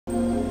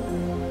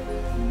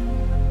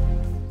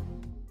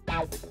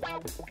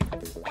Hi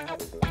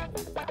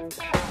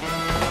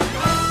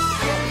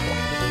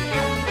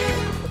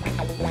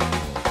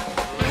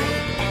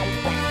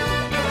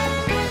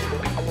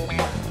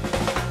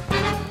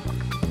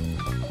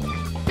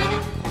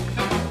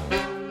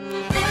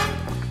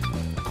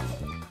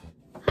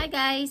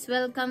guys!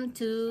 Welcome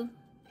to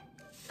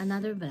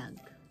another vlog.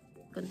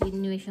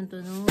 Continuation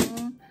to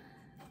nung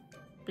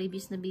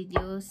previous na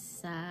videos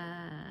sa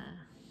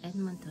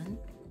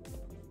Edmonton.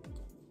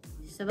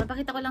 So,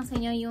 papakita ko lang sa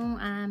inyo yung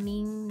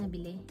aming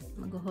nabili.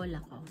 Mag-haul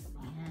ako.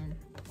 Ayan.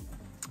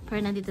 Pero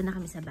nandito na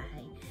kami sa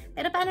bahay.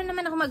 Pero paano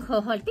naman ako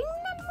mag-haul?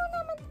 Tingnan mo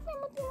naman.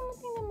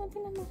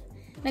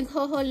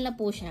 Nag-haul na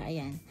po siya.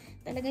 Ayan.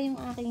 Talaga yung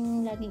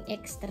aking laging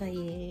extra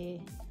eh.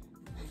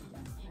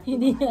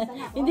 Hindi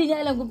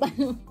niya alam kung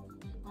paano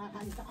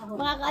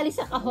makakaalis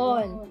sa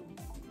kahon.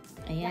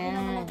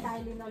 Ayan.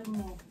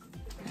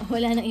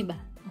 Wala nang iba.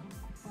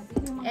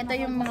 Ito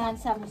yung mga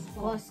sa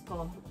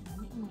Costco.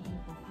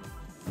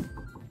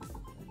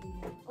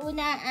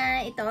 Una,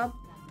 ito,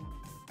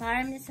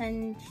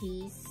 Parmesan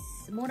cheese.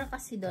 Mura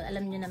kasi doon.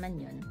 Alam nyo naman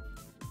yun.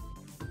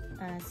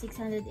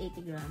 680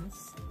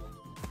 grams.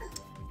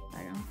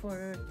 Parang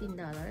 $14.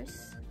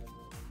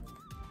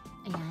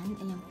 Ayan.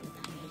 Ayan po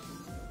tayo.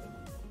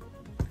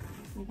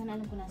 Hindi ko na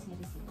alam kung nasa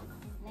yung receipt.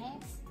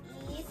 Next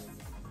is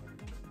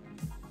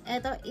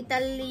ito,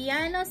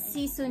 Italiano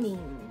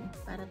seasoning.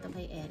 Para to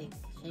kay Eric.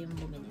 Siya yung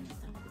bumili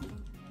nito.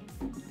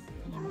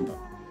 Ayan po.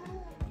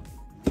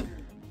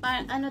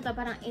 Ano to?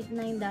 Parang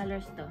 $8-9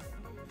 to.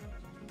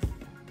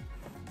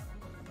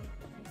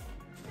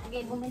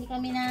 Okay, bumili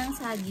kami ng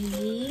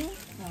saging.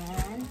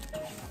 Ayan.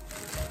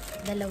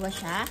 Dalawa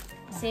siya.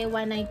 Kasi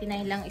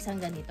 $1.99 lang isang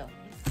ganito.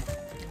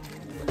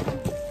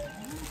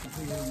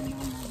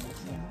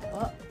 Ayan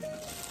po.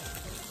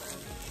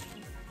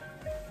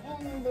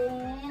 And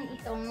then,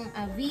 itong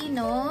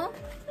Aveeno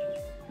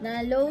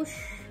na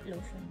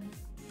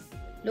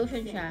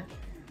lotion siya.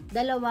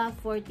 Dalawa,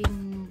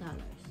 $14.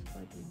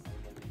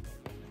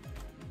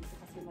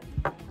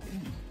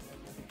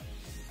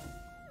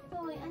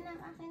 Uy, anak,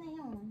 akin na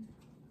yun.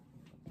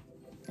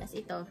 Tapos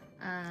ito,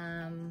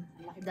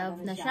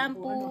 Dove na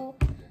shampoo.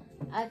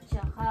 At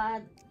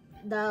saka,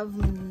 Dove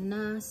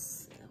na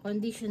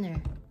conditioner.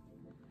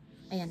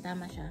 Ayan,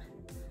 tama siya.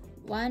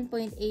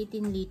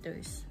 1.18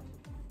 liters.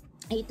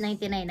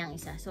 $8.99 ang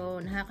isa. So,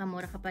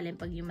 nakakamura ka pala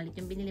pag yung malit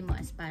yung binili mo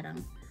as parang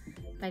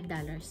 $5.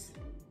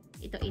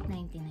 Ito,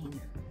 $8.99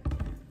 na.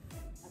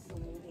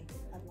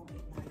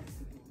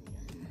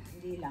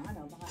 Hindi lang,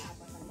 ano? Baka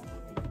apat na lang.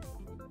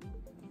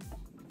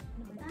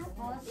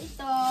 Tapos,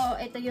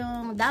 ito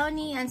yung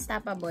Downy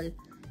Unstoppable.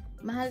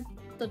 Mahal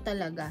to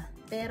talaga.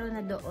 Pero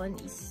na doon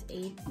is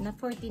 $14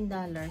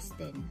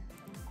 din.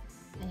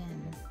 Ayan.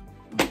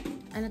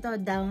 Ano to?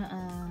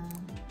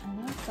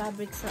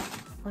 Fabric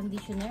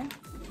conditioner.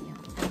 Ayan.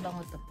 Ang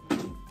bango to.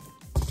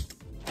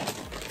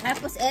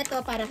 Tapos, ito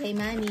para kay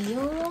Manny.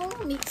 Yung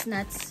mixed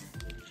nuts.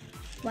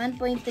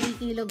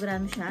 1.3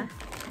 kilogram siya.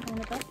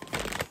 Ano to?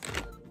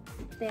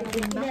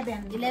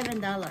 $11.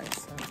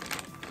 So,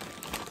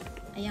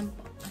 ayan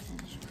po. Asan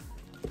na siya?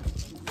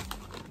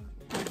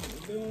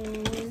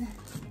 Then,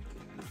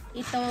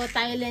 ito,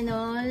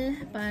 Tylenol.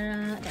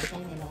 Para,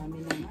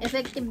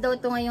 effective daw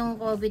to ngayong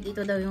COVID.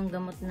 Ito daw yung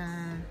gamot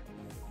na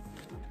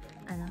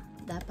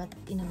dapat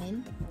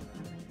inumin.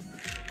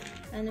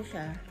 Ano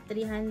siya?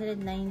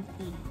 $390.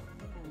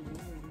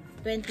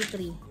 $23.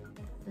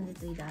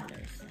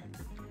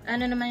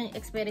 Ano naman yung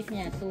expiration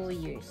niya? 2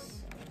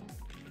 years.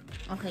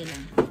 Okay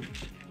lang.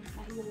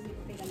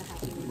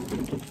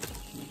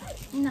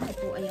 Naku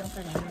po, ayaw ka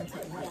naman sa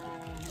uwi.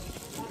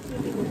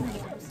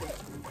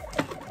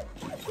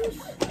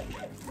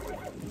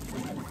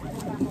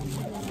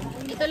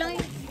 Ito lang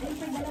yung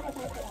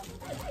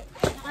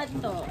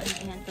ito.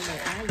 Ayan tuloy.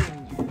 Ayun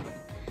niya.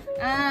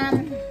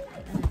 Ano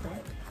to?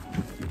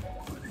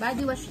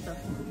 Body wash to.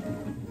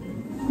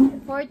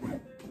 14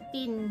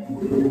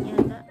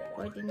 yata.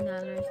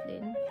 $14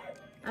 din.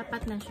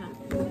 Apat na siya.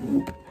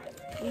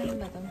 Ano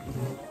ba to?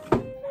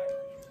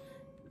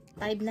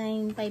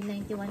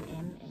 591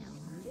 ml.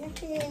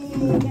 Okay,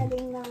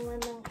 galing naman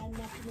ng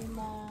anak ni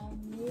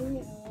Mami.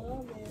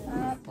 Oh,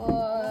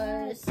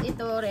 tapos,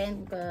 ito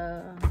rin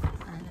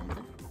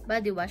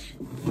body wash.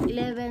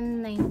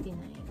 $11.99.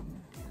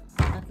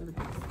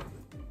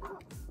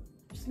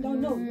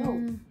 No.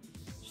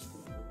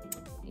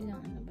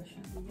 Ilang ano ba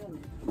siya?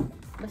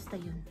 Basta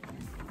yun.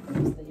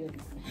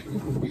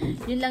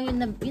 Yun lang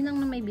na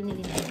may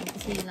binili namin.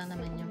 Kasi yun lang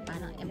naman yung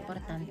parang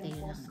importante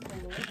yun lang.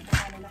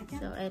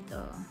 So,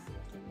 eto.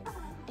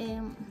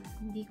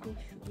 Hindi ko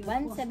sure.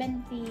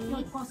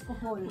 170. Costco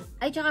haul.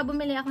 Ay, tsaka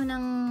bumili ako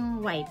ng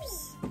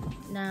wipes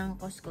ng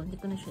Costco.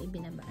 Hindi ko na siya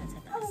ibinabaan sa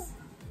taas.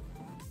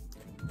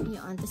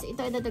 Yun. Tapos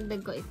ito,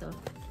 idadagdag ko ito.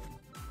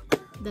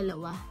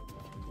 Dalawa.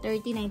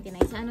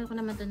 $30.99. Sa ano ko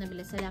naman ito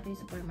nabili? Sa Lucky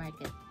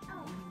Supermarket.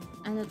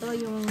 Ano to?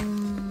 Yung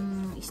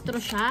straw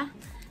siya.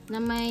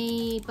 Na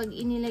may, pag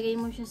inilagay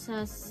mo siya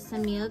sa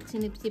milk,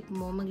 sinip-sip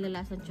mo,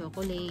 maglalasang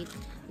chocolate,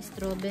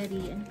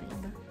 strawberry, ano pa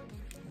iba?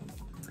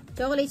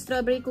 Chocolate,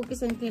 strawberry,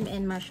 cookies and cream,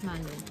 and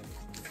marshmallow.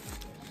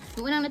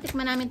 Yung unang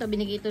natikman namin to,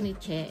 binigay ito ni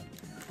Che.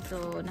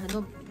 So,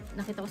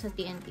 nakita ko sa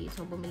TNT.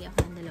 So, bumili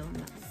ako ng 2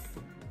 box.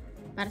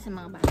 Para sa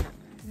mga bata.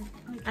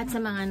 At sa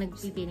mga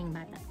nagpipiling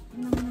bata.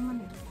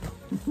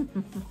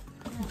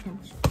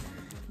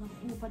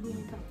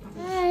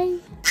 Hi!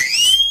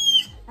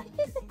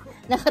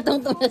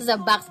 Nakatungtong na sa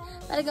box.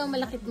 Talagang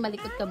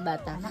malikot ka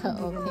bata.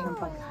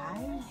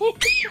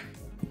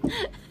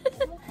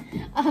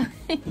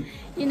 Okay.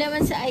 Yun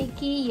naman sa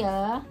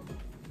IKEA.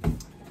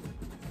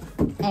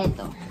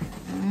 Eto.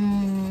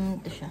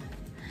 Ito siya.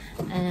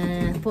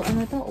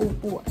 Ano to?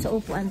 Upo. Sa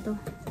upuan to.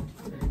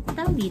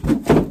 Tawag dito.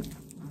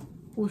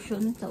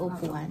 Cushion sa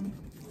upuan.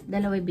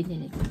 2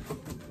 binili ko.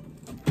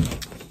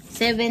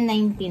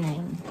 $7.99.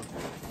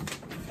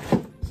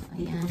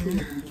 Ayan.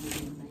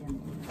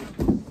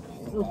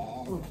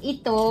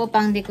 Ito,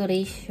 pang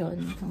decoration.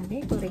 Pang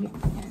decorate.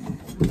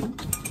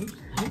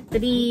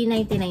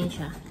 $3.99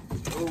 siya.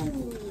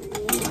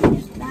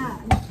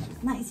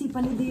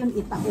 Naisipan ni Dion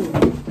itao.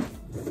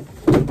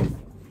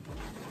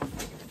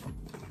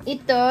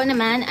 Ito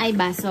naman ay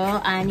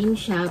baso. 6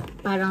 siya.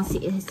 Parang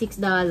 $6. $6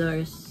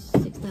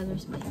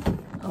 ba yun?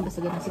 O,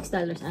 basta ganun. $6.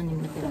 6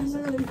 na piraso.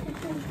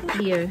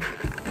 Clear.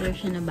 Clear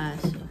siya na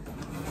baso.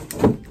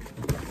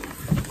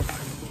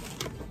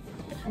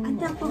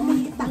 Anda pa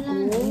may itao.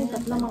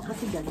 Naman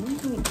kasi ganun.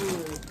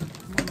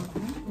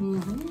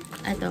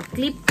 Ito,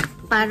 clip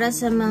para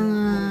sa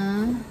mga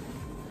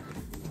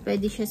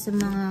pwede siya sa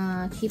mga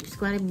chips.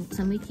 Kuwari,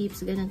 sa may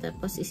chips, ganun.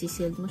 Tapos,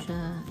 isisealed mo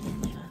siya.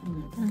 Ayan siya.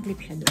 Parang clip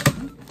siya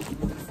doon.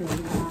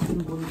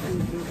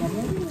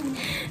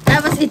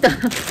 Tapos, ito,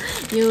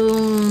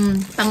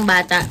 yung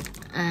pangbata.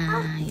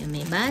 Yung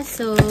may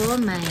baso,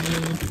 may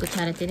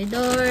kutsara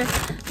tinidor,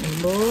 may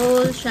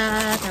bowl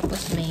siya,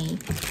 tapos may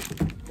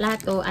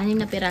plato, 6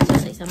 na piraso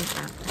sa isang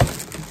pack.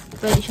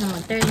 Pwede siyang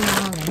mag-turno,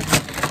 ganyan.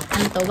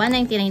 Ano to?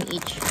 $1.99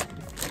 each.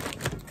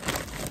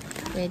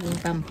 Pwede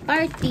pang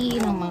party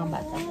ng mga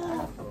bata.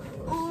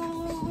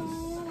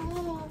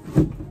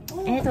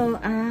 Ito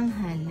ang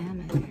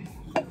halaman.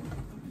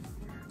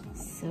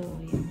 So,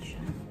 yun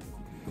siya.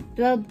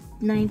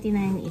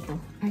 $12.99 ito.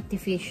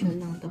 Artificial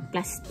lang to.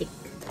 Plastic.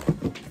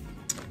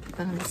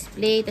 Pang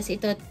display. Tapos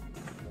ito,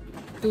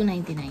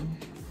 $2.99.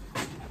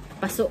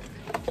 Paso.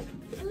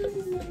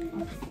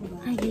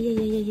 Ay.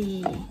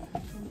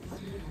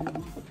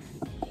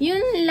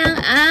 Yun lang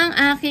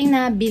ang aking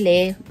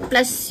nabili.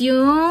 Plus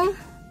yung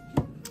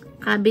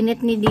cabinet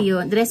ni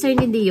Dion, dresser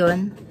ni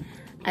Dion,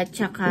 at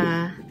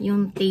saka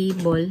yung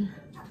table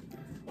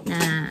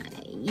na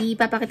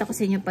ipapakita ko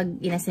sa inyo pag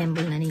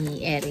inassemble na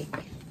ni Eric.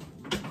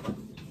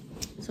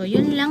 So,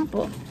 yun lang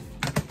po.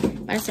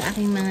 Para sa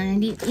aking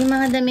mga, yung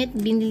mga damit,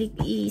 binili,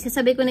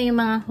 isasabay ko na yung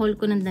mga haul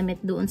ko ng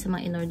damit doon sa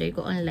mga in-order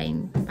ko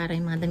online. Para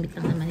yung mga damit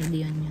lang naman ni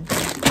Dion yun.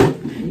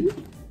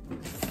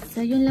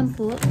 So, yun lang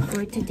po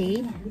for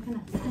today.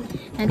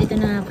 Nandito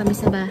na kami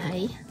sa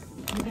bahay.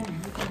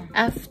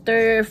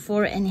 After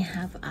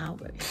 4.5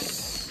 hours.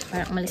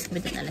 Parang umalis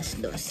kami doon alas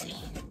 12.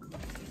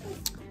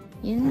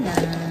 Yun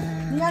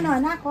lang. Yan o,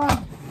 anak ko.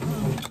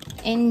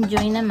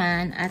 Enjoy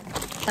naman at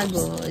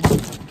pagod.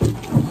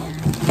 Ayan.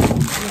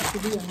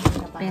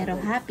 Pero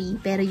happy.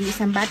 Pero yung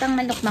isang batang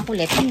manok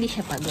makulit, hindi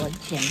siya pagod.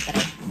 Siyempre.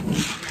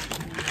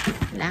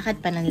 Lakad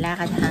pa ng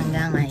lakad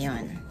hanggang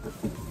ngayon.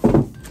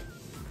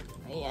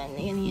 Ayan.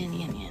 Ay,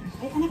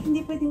 anak,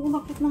 hindi pwedeng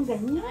umakit ng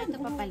ganyan.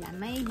 Ito pa pala.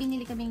 May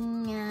binili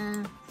kaming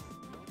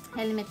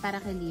helmet para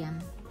kay Liam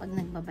pag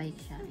nagbabike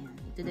siya. Ayan.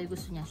 Ito daw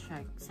gusto niya,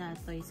 shark, sa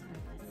Toys R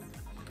Us.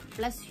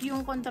 Plus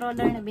yung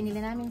controller na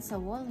binili namin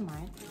sa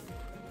Walmart.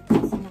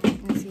 Kasi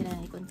nasira na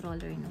yung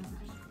controller ng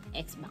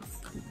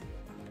Xbox.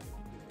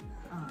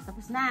 Oh,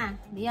 tapos na.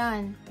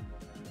 Diyan.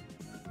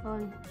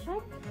 Hold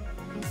shark.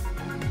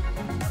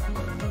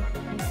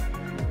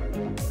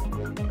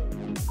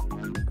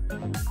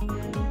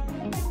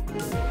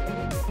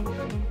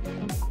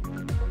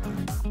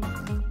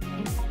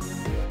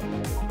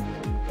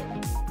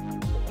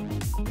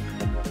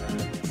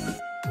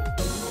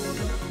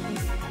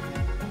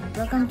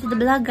 Welcome to the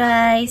vlog,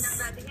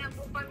 guys.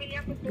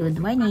 Good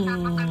morning.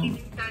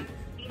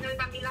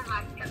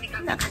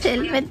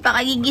 Naka-helmet pa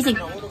kagigising.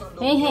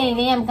 Hey,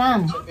 Liam,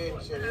 come.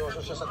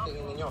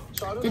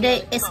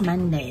 Today is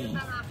Monday.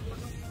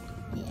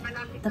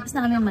 Yeah. Tapos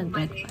na kami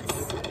mag-breakfast.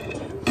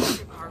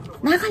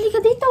 Nakakaliga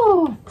dito.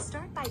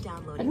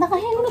 Pag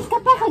naka-helmet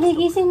ka pa,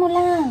 kagigising mo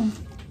lang.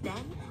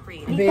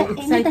 Very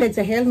excited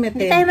sa helmet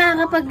eh. Hindi tayo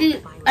makakapag,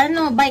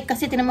 bike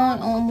kasi tinan mo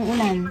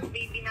umuulan.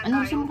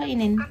 Ano gusto mo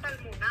kainin?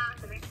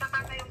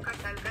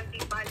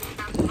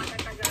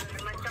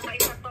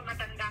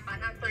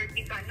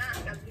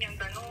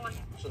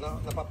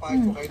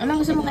 Napapayag ko kayo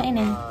Ano gusto mo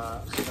kainin?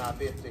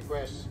 sinabi at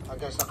request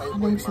hanggang sa kayo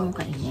Ano gusto mo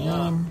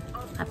kainin?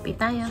 Happy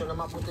tayo. So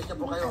namapunti siya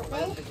po kayo,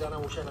 ngayon bigla na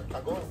mo siya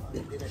nagtago.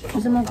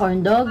 Gusto mo corn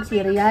dog,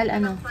 cereal,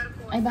 ano?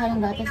 Ay, baka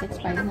yung gatas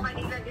expired na.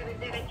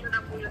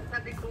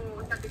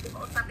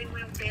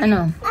 Ano?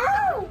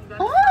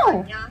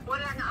 Oh!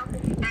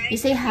 You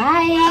say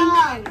hi!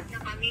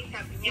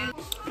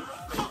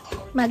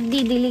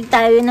 Magdidilig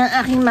tayo ng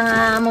aking mga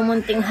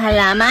mumunting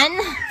halaman.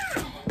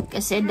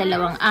 Kasi 2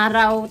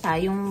 araw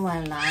tayong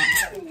wala.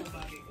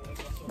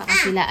 Baka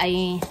sila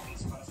ay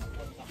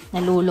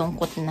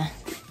nalulungkot na.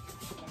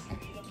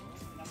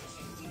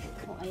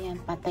 O ayan,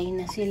 patay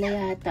na sila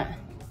yata.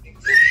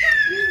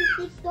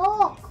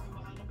 TikTok!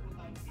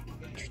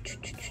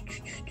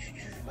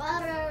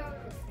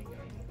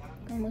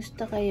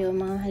 Kamusta kayo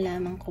mga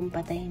halaman kung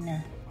patay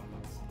na?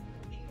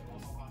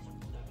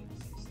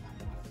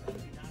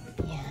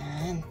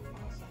 Yan.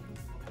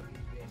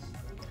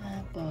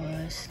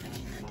 Tapos,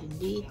 lagyan natin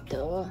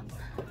dito.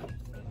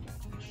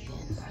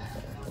 Yan.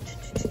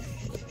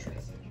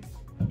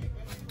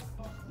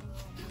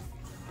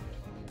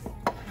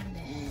 And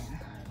then,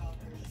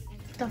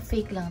 ito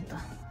fake lang to.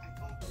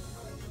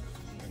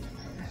 Ito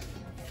naman.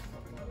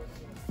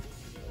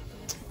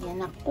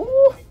 Yan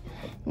ako.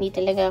 Hindi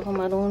talaga ako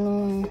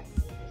marunong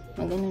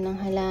magano ng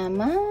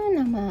halaman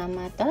na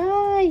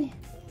mamatay.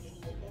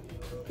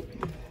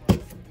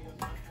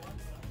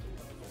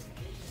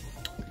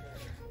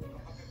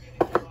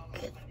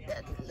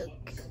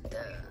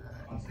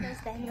 Guys,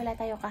 dahil wala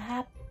tayo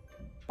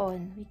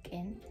kahapon,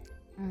 weekend,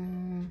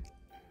 hindi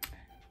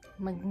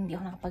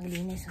ako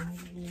nakapaglinis. So,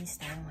 maglilinis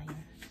tayo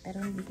ngayon. Pero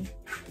hindi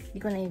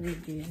ko na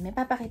i-video yun. May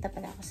papakita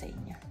pala ako sa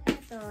inyo.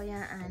 So,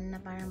 yan na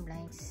parang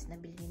blinds na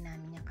bilhin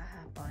namin yung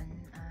kahapon.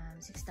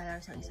 $6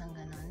 ang isang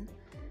ganon.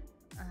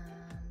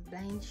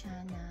 Blind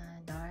siya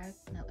na dark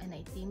na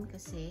itim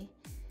kasi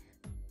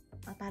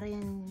para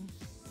yan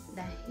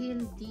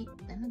dahil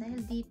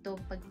dito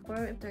pag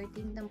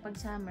 4:13 ng pag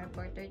summer,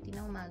 4:30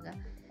 ng umaga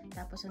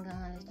tapos hanggang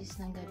alas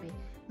 10 ng gabi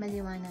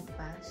maliwanag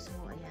pa. So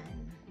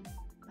ayan,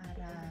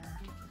 para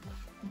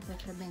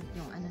i-prevent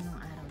yung ng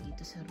araw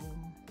dito sa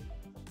room.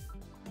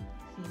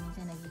 Kasi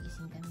minsan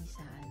nagigising kami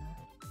sa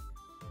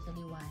sa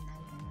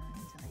liwanag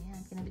ganun. So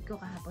ayan, kinabit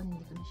ko kahapon, hindi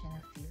ko na siya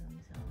na-film.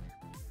 So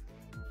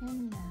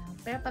yan lang.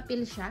 Pero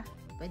papel siya.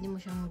 Pwede mo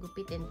siyang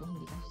gupitin kung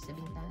hindi kasi sa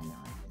bintana.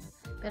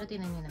 Pero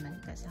tinan nyo naman,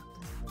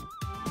 kasakto.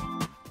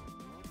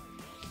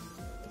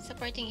 Sa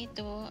parting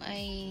ito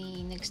ay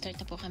nag-start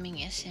na po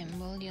kaming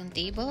i-assemble yung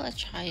table at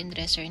saka yung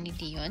dresser ni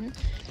Dion.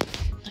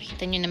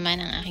 Nakita nyo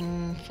naman ang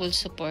aking full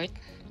support.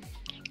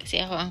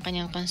 Kasi ako ang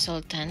kanyang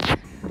consultant.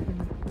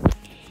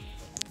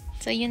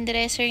 So yung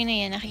dresser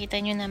na yan, nakita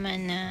nyo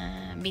naman na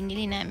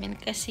binili namin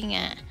kasi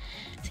nga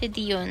si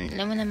Dion,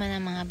 alam mo naman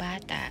ang mga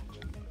bata,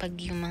 pag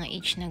yung mga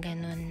age na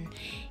ganun,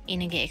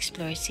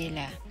 nag-explore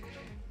sila,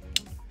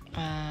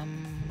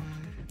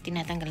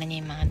 tinatanggalan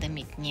niya yung mga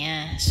damit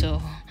niya. So,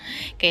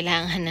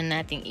 kailangan na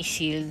nating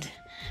i-sealed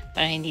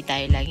para hindi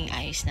tayo laging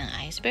ayos ng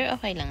ayos. Pero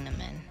okay lang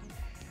naman.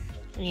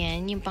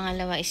 Ayan, yung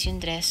pangalawa is yung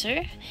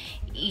dresser.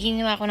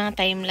 Ginawa ko ng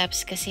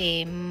time-lapse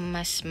kasi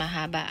mas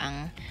mahaba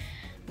ang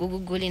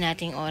gugugulin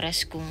nating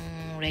oras kung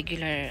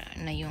regular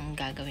na yung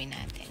gagawin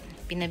natin.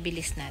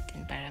 Pinabilis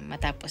natin para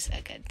matapos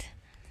agad.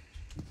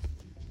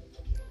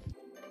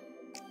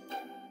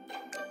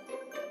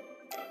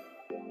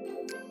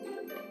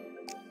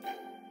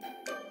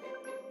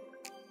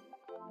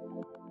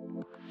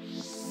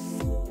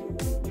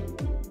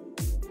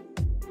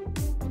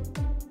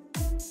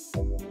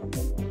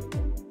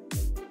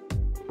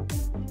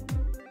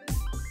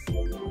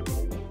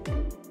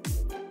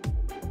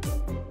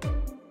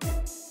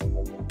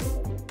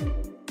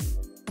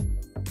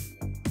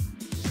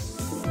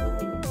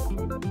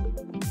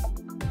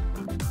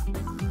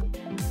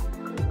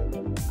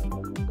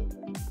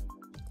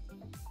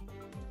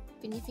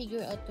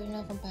 Pinifigure out ko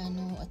na kung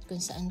paano at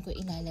kung saan ko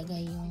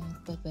ilalagay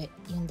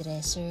yung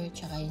dresser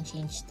tsaka yung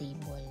change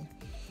table.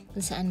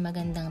 Kung saan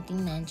magandang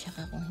tingnan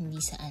tsaka kung hindi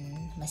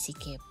saan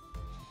masikip.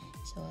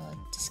 So,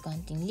 just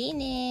konting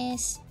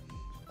linis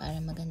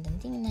para magandang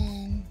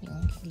tingnan.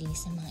 Yung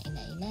linis ng mga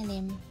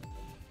ilalim.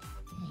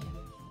 Ayan.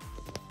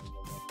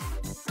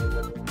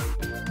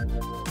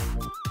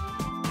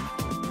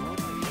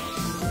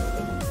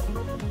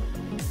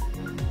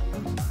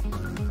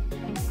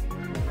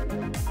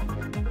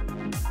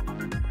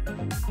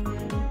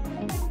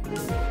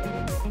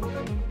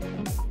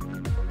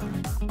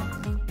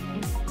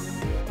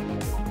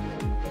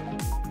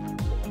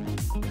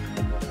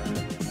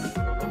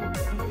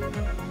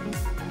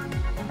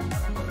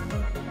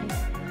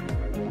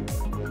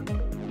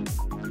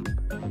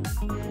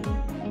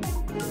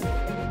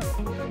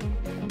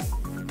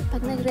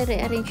 Pag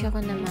nagre-rearrange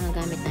ako ng mga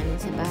gamit namin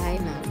sa bahay,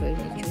 mga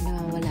furniture,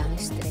 nawawala ang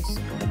stress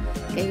ko.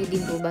 Kayo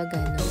din po ba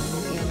gano'n?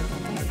 Kaya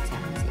nagkakalit sa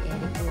akin si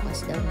Eric, bukas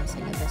daw nasa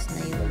labas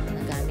na yung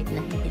mga gamit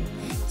namin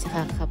sa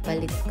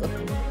kakapalit ko.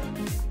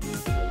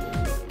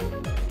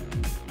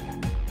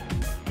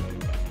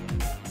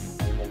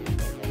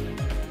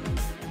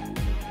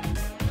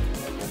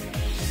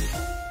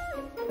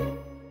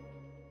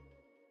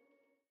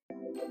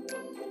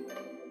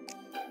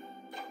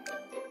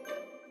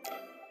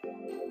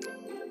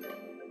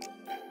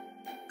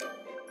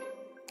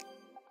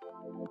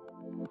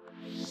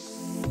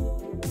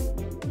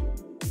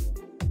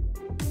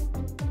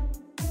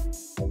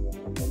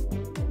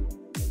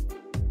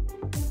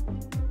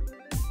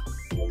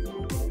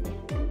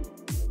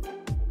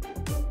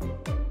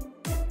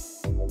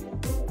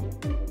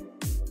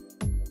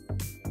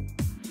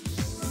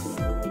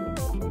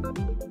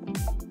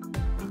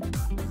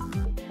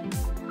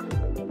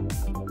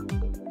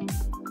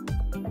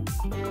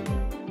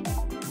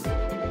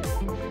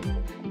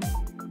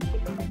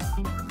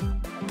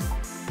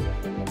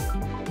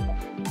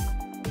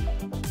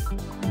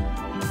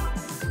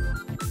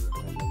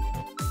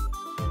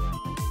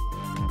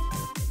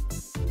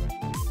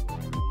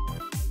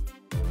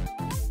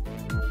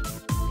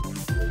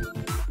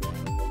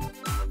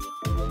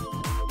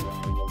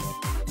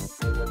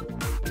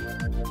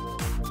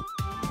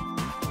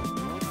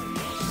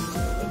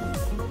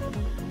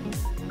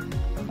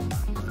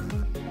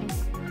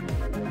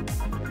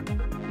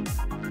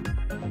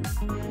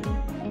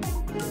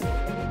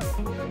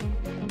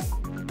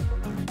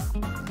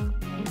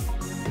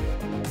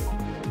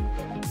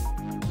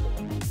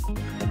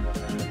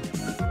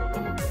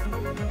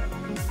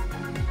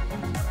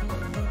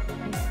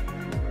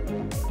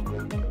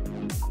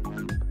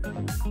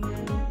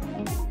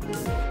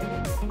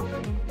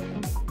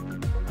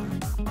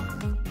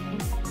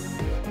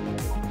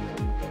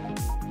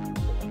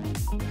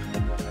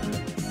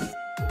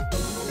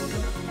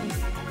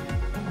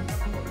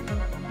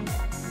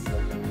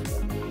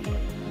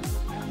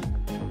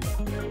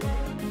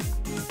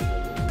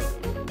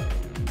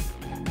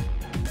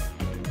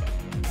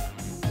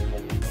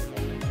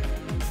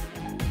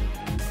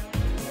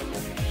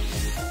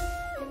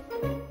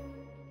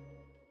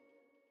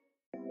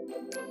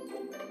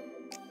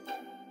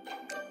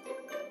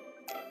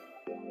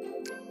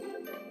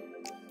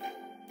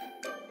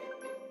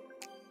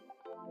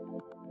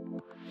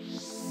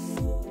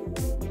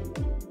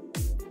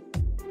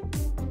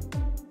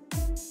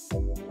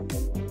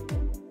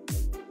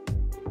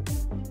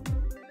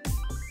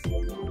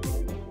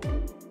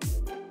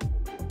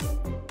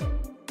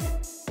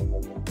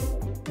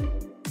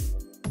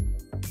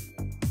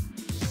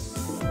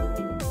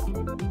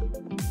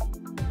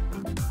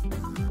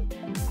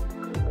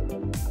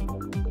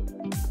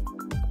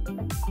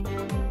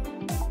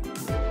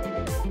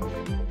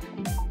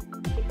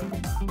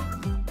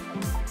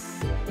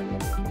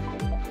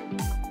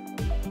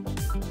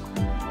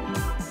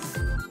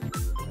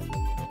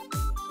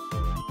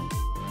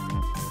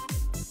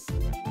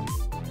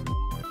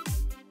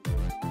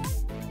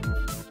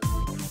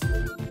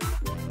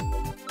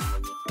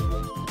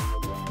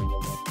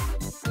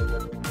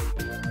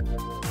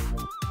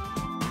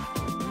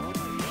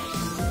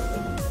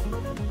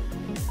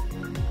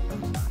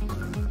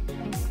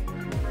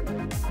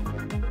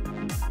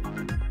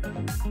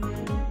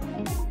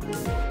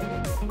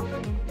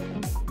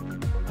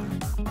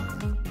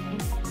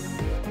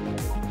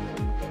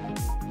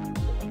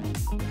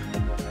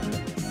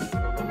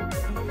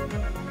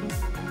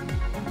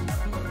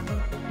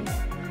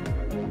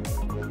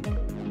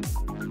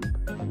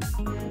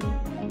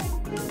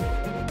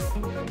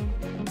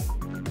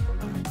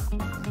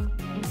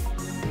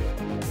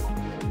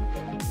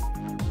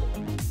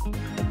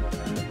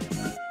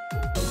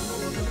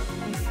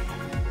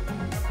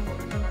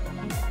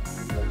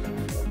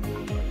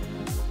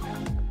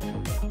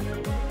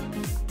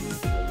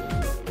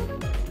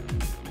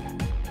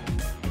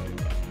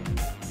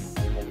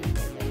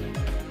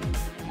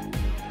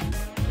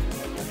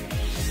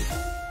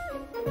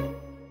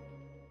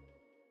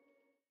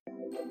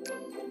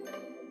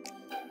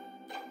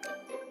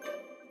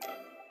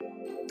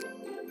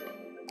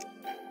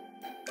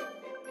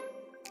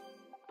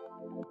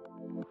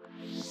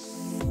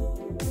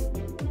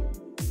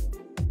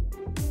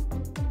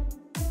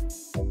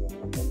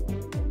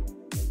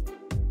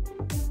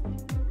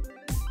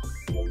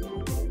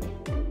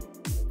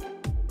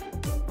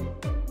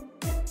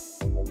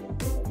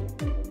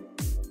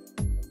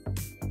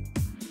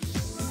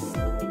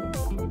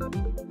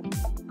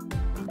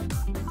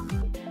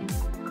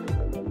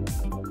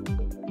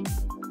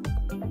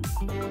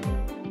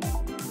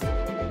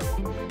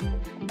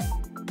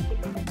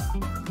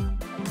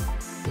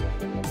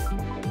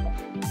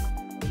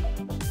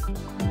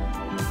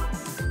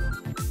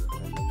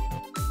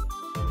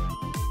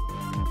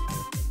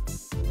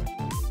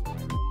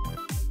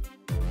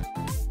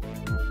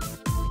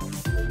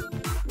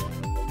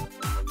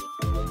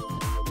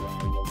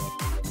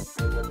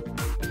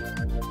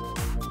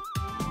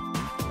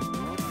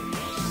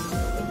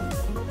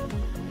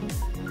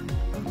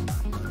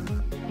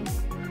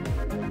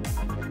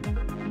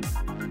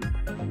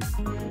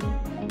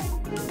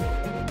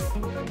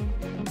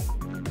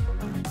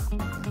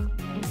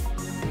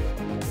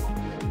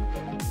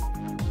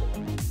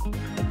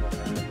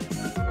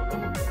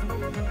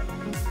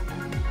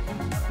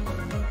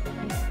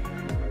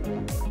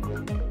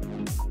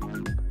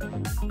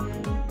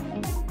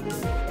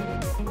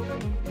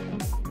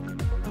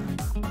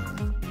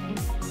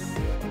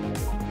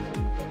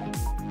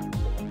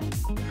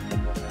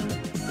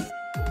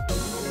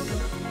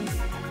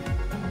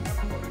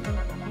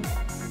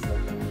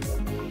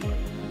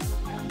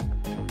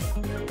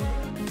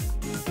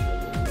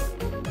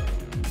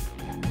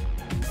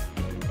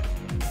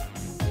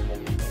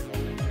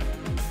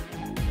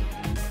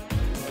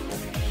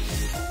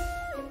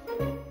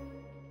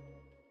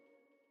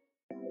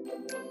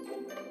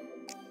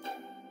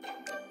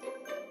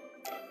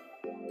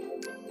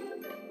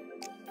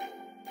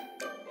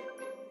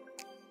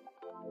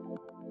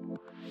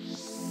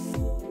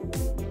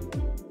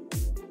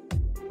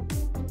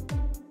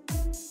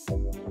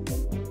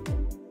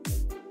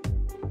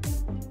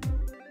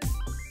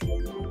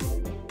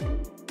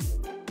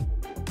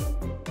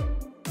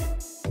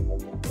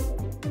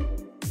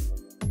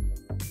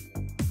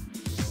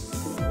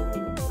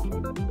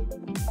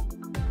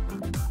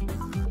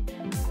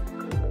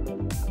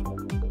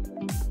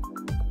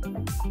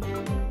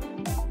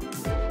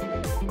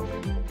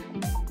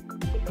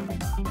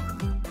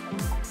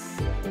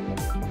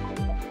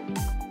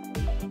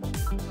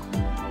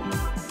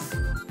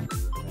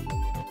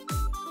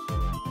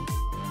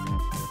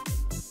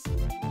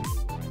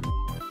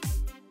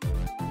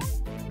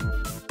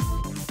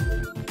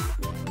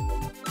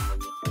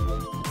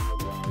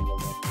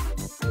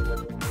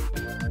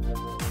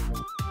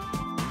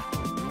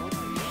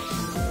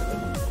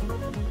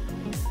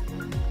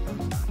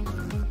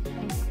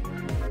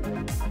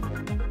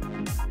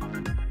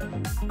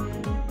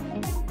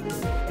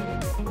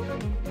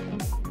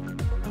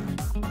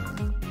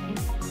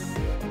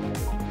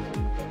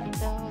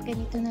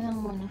 ganito na lang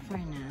muna for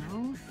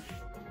now.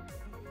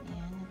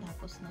 Ayan,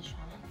 natapos na siya.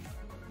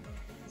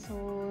 So,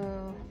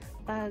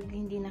 pag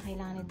hindi na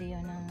kailangan nito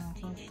yun ng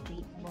change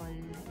tape ball,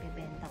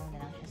 ibebenta ko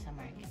na lang siya sa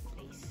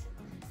marketplace.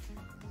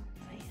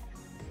 Ayan.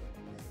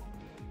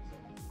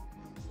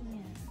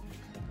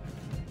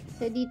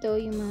 So, dito,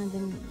 yung mga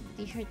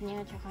t-shirt niya,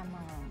 tsaka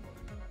mga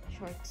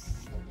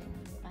shorts, and then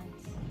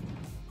pants.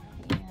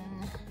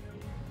 Ayan.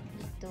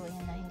 Dito,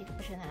 ayan na. Hindi ko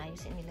pa siya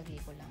naayos.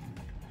 Nilagay ko lang.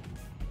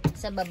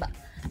 Sa baba,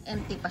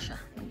 empty pa siya.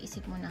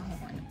 Mag-isip muna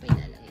ako kung ano pa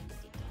ilalagay ko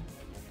dito.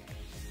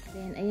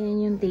 Then,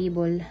 ayan yung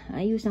table.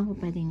 Ayusan ko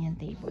pa din yung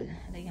table.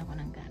 Lagyan ko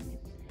ng gamit.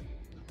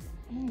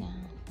 Ayan na.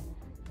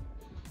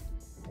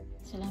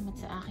 Salamat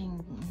sa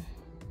aking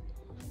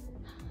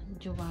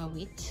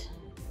jowawit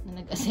na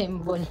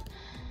nag-assemble.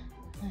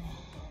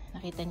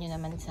 Nakita nyo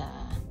naman sa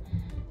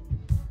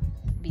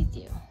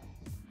video.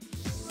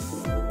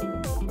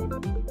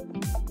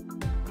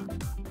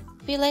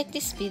 If you like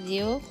this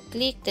video,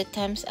 click the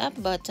thumbs up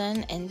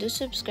button and do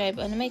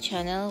subscribe on my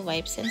channel,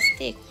 Wipes and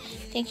Stick.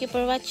 Thank you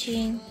for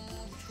watching.